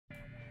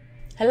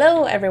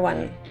Hello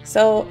everyone!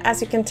 So as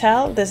you can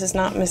tell, this is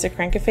not Mr.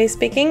 Crankyface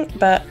speaking,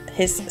 but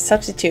his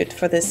substitute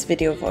for this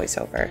video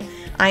voiceover.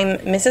 I'm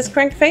Mrs.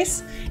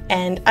 Crankyface,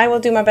 and I will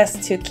do my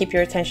best to keep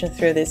your attention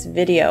through this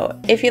video.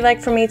 If you'd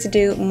like for me to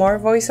do more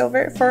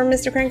voiceover for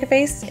Mr.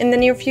 Crankyface in the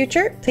near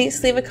future,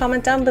 please leave a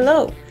comment down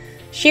below.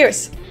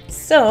 Cheers!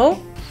 So,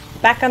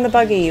 back on the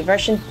buggy,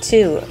 version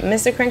 2.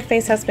 Mr.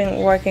 Crankyface has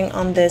been working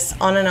on this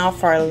on and off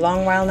for a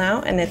long while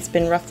now, and it's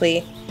been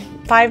roughly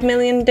 5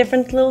 million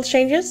different little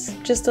changes,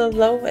 just a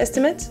low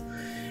estimate.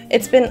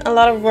 It's been a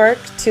lot of work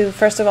to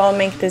first of all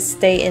make this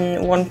stay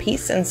in one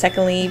piece, and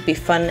secondly be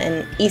fun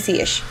and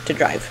easy-ish to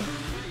drive.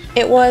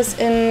 It was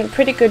in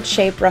pretty good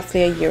shape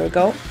roughly a year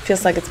ago,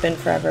 feels like it's been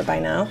forever by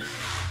now.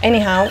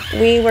 Anyhow,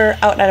 we were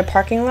out at a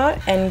parking lot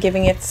and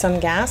giving it some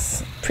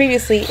gas.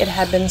 Previously it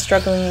had been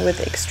struggling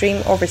with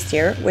extreme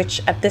oversteer,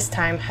 which at this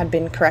time had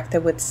been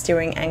corrected with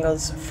steering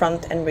angles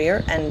front and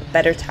rear and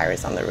better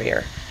tires on the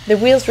rear. The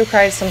wheels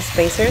required some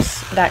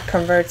spacers that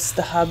converts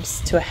the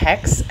hubs to a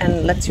hex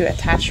and lets you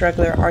attach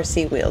regular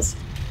RC wheels.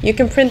 You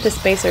can print the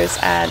spacers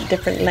at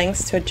different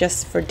lengths to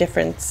adjust for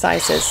different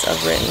sizes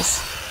of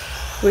rims.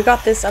 We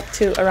got this up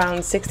to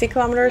around 60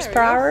 kilometers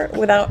per hour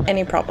without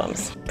any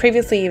problems.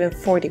 Previously even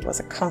 40 was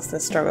a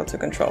constant struggle to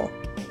control.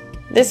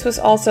 This was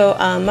also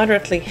a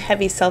moderately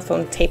heavy cell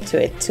phone taped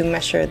to it to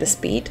measure the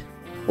speed.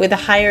 With a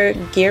higher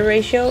gear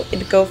ratio,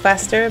 it'd go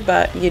faster,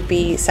 but you'd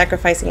be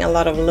sacrificing a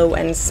lot of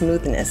low-end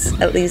smoothness,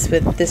 at least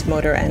with this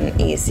motor and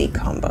ESC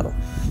combo.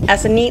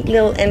 As a neat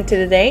little end to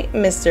the day,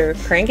 Mr.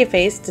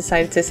 Crankyface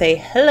decided to say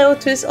hello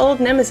to his old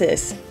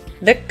nemesis,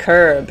 the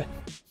curb.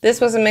 This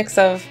was a mix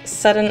of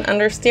sudden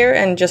understeer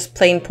and just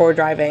plain poor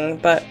driving,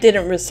 but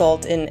didn't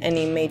result in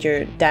any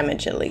major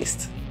damage at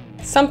least.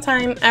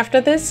 Sometime after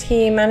this,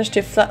 he managed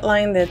to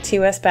flatline the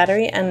TOS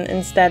battery and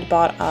instead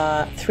bought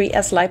a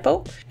 3S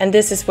lipo, and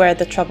this is where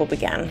the trouble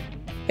began.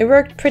 It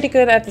worked pretty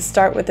good at the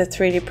start with the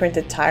 3D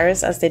printed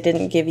tires, as they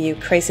didn't give you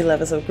crazy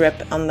levels of grip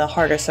on the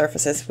harder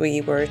surfaces we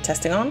were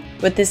testing on.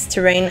 With this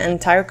terrain and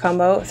tire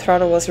combo,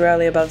 throttle was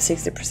rarely above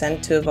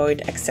 60% to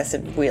avoid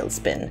excessive wheel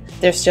spin.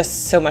 There's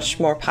just so much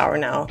more power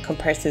now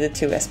compared to the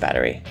 2S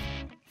battery.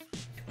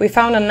 We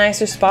found a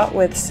nicer spot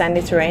with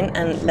sandy terrain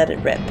and let it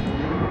rip.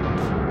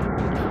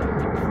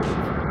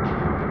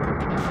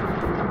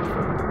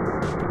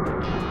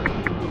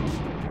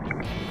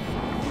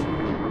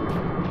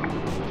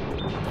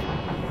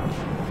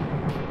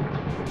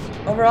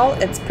 Overall,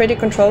 it's pretty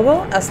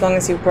controllable as long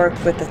as you work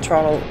with the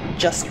throttle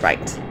just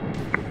right.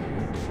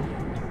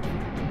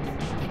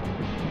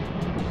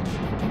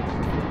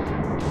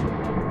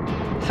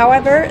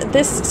 However,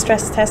 this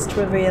stress test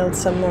revealed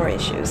some more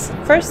issues.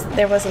 First,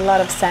 there was a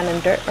lot of sand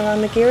and dirt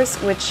around the gears,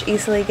 which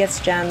easily gets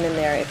jammed in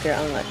there if you're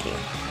unlucky.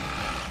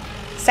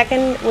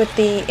 Second, with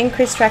the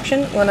increased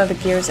traction, one of the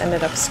gears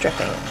ended up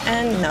stripping,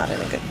 and not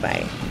in a good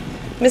way.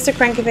 Mr.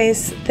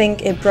 Crankyface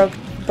thinks it broke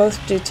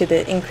both due to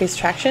the increased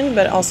traction,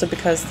 but also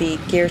because the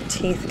gear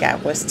teeth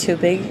gap was too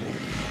big,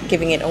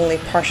 giving it only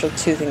partial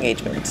tooth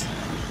engagement.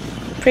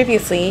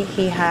 Previously,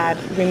 he had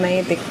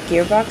remade the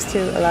gearbox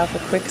to allow for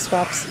quick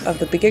swaps of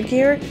the bigger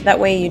gear, that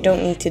way you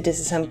don't need to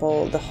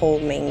disassemble the whole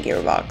main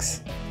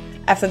gearbox.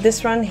 After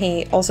this run,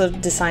 he also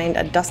designed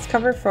a dust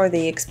cover for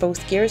the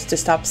exposed gears to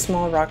stop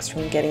small rocks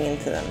from getting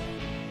into them.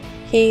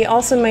 He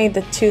also made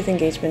the tooth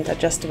engagement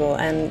adjustable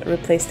and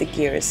replaced the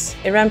gears.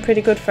 It ran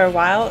pretty good for a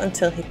while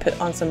until he put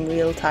on some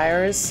real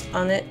tires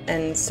on it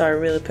and started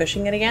really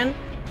pushing it again.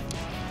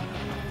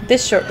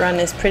 This short run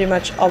is pretty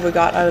much all we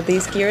got out of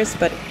these gears,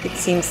 but it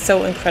seems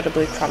so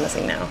incredibly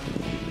promising now.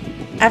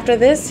 After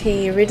this,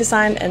 he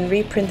redesigned and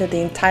reprinted the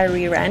entire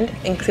rear end,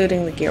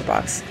 including the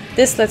gearbox.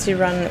 This lets you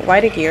run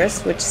wider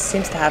gears, which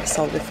seems to have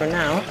solved it for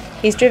now.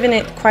 He's driven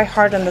it quite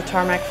hard on the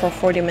tarmac for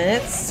 40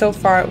 minutes, so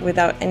far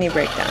without any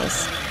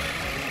breakdowns.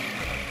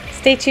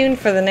 Stay tuned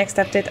for the next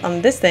update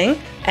on this thing,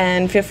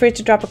 and feel free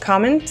to drop a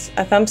comment,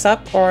 a thumbs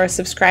up, or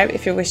subscribe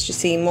if you wish to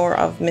see more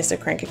of Mr.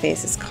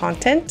 Crankyface's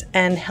content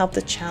and help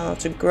the channel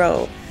to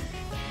grow.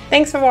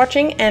 Thanks for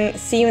watching, and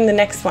see you in the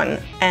next one.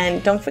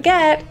 And don't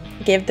forget,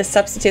 give the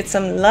substitute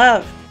some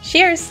love.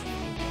 Cheers!